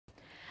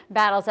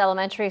Battles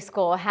Elementary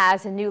School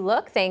has a new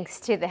look thanks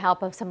to the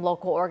help of some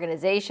local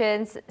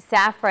organizations.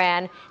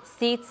 Safran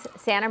Seats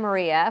Santa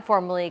Maria,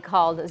 formerly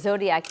called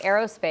Zodiac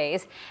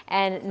Aerospace,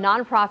 and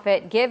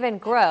nonprofit Give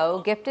and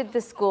Grow gifted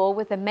the school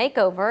with a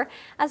makeover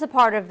as a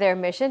part of their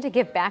mission to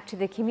give back to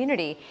the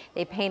community.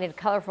 They painted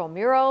colorful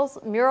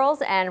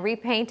murals and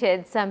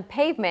repainted some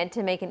pavement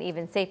to make an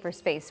even safer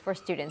space for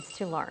students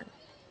to learn.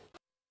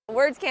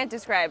 Words can't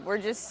describe. We're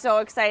just so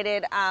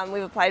excited.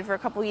 We've applied for a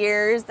couple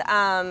years,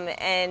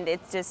 and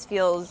it just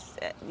feels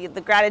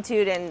the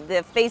gratitude and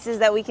the faces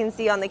that we can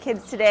see on the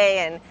kids today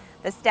and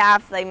the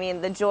staff. I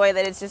mean, the joy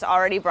that it's just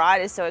already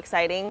brought is so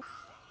exciting.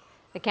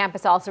 The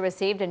campus also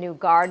received a new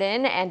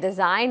garden and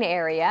design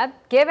area.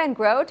 Give and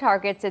Grow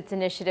targets its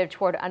initiative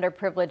toward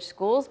underprivileged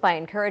schools by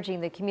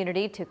encouraging the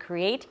community to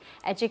create,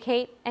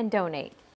 educate, and donate.